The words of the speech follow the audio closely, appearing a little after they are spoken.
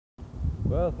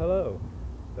Well, hello.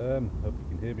 Hope you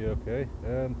can hear me okay.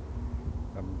 I'm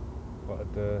thought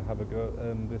I'd have a go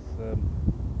at this,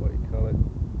 what you call it,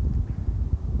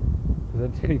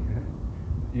 presenting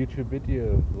YouTube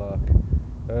video lark.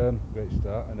 Great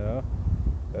start, I know,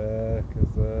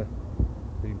 because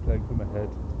been playing through my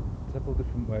head several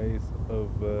different ways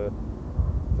of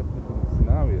several different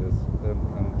scenarios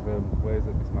and ways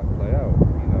that this might play out.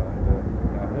 You know, and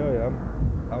now here I am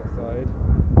outside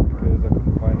because I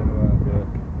couldn't find anywhere at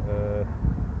work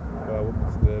where I wouldn't be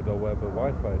disturbed or where the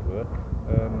Wi-Fi would work.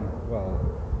 Well,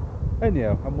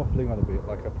 anyhow, I'm waffling on a bit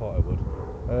like I thought I would.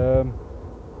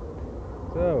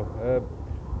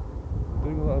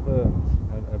 Doing a lot of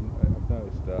and I've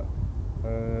noticed that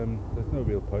there's no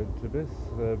real point to this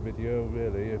video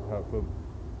really, apart from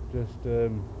just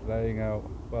laying out,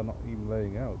 well, not even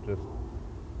laying out, just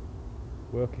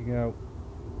working out,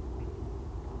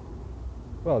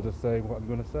 well, just saying what I'm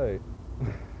going to say.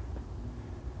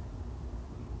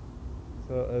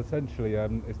 So essentially,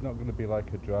 it's not going to be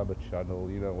like a drama channel,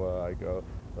 you know, where I go,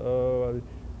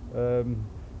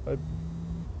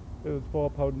 it was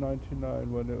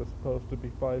 £4.99 when it was supposed to be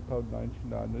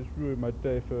 £5.99. It's ruined my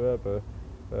day forever.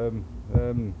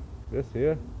 This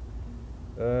here,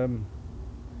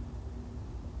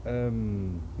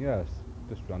 yes,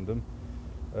 just random.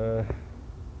 That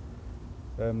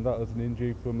was an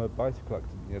injury from a bicycle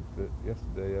accident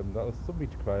yesterday. That was something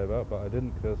to cry about, but I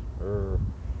didn't because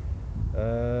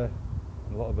a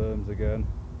lot of again.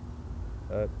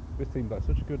 This seemed like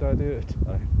such a good idea at the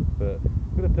time, but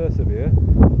I'm going to persevere.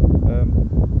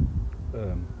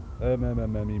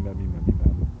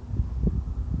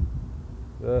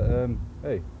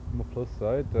 Hey, on the plus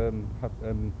side,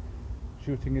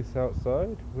 shooting this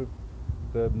outside with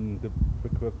the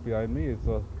brickwork behind me is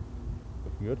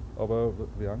looking good, although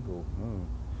the angle,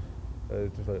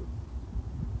 just like,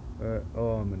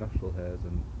 my nostril hairs,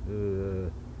 and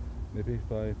maybe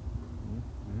if I,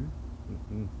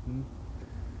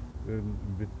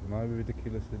 am I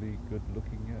ridiculously good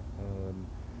looking yet?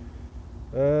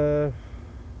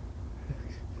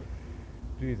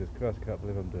 Jesus Christ, I can't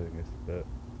believe I'm doing this, but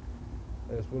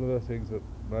it's one of those things that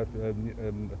my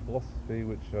philosophy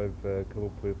which I've come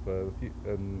up with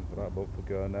about a month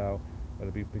ago now, and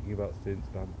I've been thinking about since,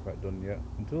 but I haven't quite done yet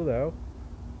until now.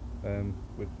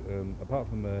 Which apart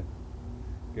from the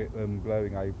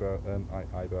glaring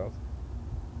eyebrows,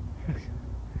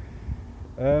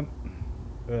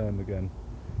 again.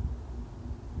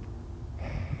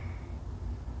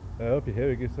 I hope you're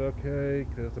hearing it's okay,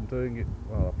 because I'm doing it,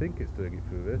 well, I think it's doing it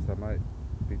through this. I might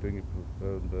be doing it through the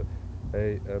phone, but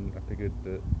hey, I figured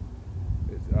that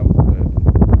it's out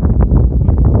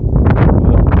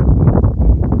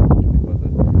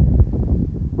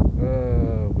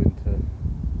winter,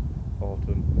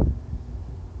 autumn,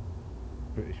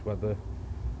 British weather.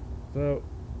 So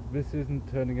this isn't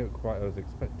turning out quite as I was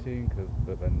expecting,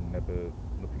 but then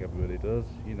nothing ever really does.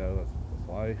 You know, that's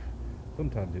life.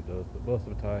 Sometimes it does, but most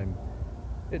of the time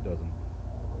it doesn't.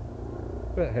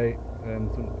 But hey,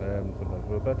 sometimes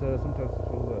we're better, sometimes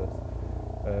we're worse.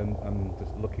 I'm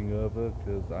just looking over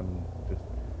because I'm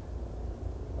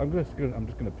just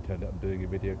gonna pretend that I'm doing a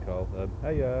video call.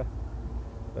 Hey,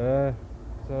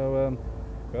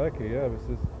 okay, yeah, this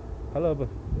is hello,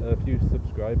 a few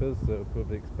subscribers that are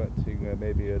probably expecting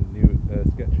maybe a new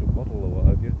SketchUp model or what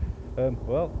have you.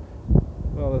 Well,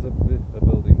 there's a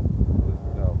building.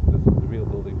 There's a real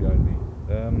building behind me.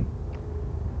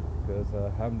 Because I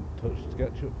haven't touched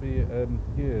SketchUp for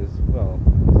years. Well,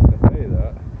 I say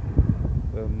that.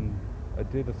 I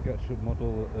did a SketchUp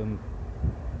model,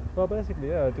 well, basically,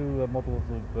 yeah, I do models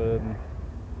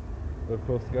of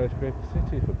course, skyscraper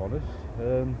city, if I'm honest.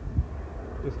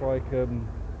 Just like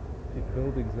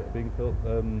buildings that are being built,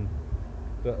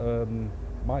 that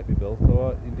might be built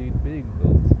or indeed being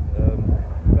built.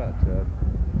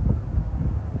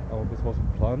 This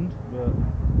wasn't planned, but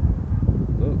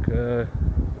look, the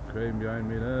crane behind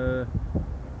me there.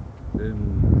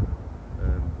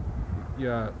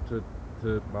 Yeah, to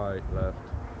my left,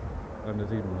 and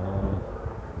there's even more.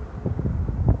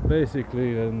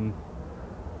 Basically, I'm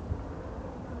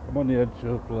on the edge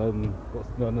of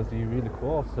what's known as the Arena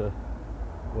Quarter,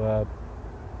 where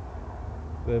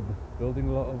they're building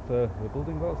a lot of stuff.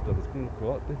 It's going to look a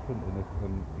lot different in a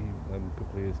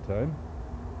couple of years' time.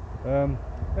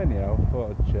 Anyhow, I thought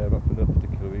I'd share that for no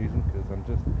particular reason, because I'm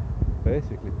just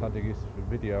basically padding this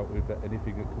video out with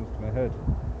anything that comes to my head.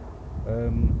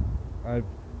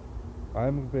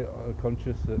 I'm a bit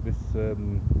conscious that this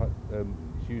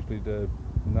it's usually the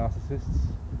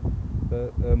narcissists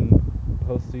that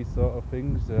post these sort of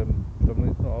things.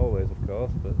 Predominantly, not always, of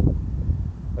course, but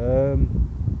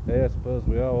I suppose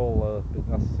we are all a bit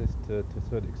narcissist to a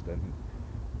certain extent,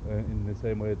 in the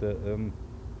same way that,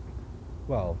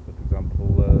 well, for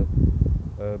example,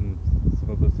 some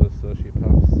of us are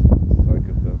sociopaths,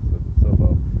 psychopaths, and so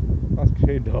forth. Ask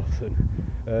Shane Dawson.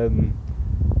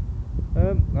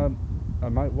 I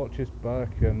might watch this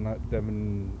back and let them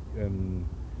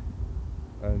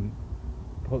and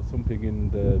put something in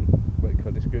the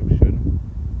description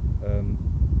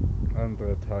and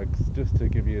tags, just to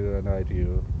give you an idea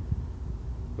of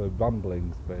the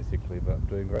ramblings basically that I'm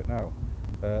doing right now.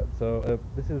 So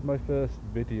this is my first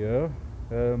video.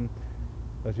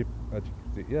 As you can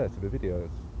see, yeah, it's a video.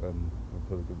 I'm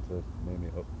probably going to name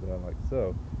it up like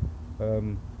so.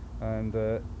 And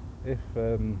if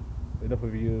enough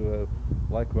of you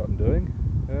like what I'm doing,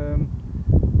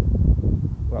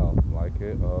 well, like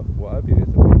it or whatever it is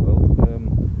that we will.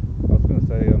 I was going to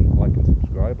say like and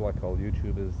subscribe, like all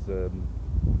YouTubers,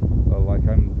 or like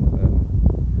I'm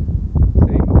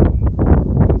saying it's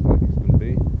like it's going to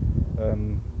be.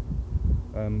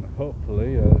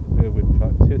 Hopefully, with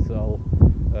practice, I'll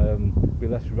be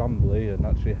less rambly and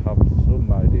actually have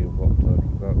some idea of what I'm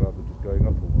talking about, rather than just going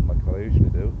off on one like I usually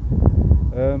do.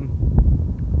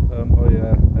 Oh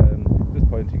yeah, just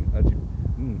pointing, actually,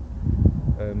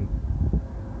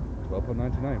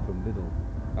 £12.99 from Lidl.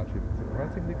 Actually,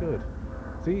 surprisingly good.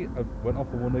 See, I went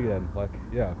off on one again. Like,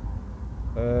 yeah.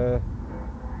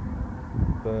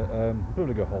 But I'm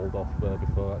probably going to hold off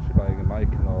before actually buying a mic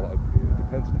and all. It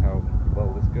depends on how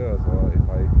well this goes, or if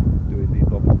I do indeed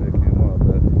bother to make any more.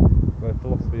 But my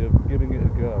philosophy of giving it a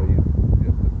go.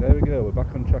 There we go. We're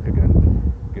back on track again.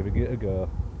 Giving it a go.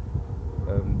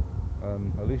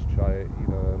 At least try it. You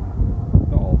know,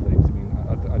 not all things. I mean,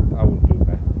 I wouldn't do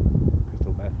meth,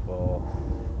 crystal meth, or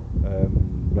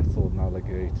wrestle an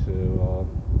alligator, or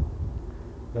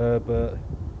but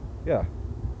yeah.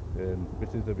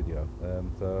 This is the video,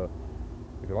 so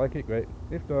if you like it, great.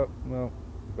 If not, well,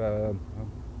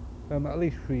 at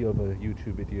least 3 other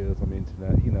YouTube videos on the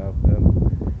internet, you know.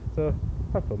 So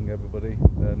have fun, everybody.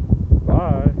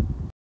 Bye.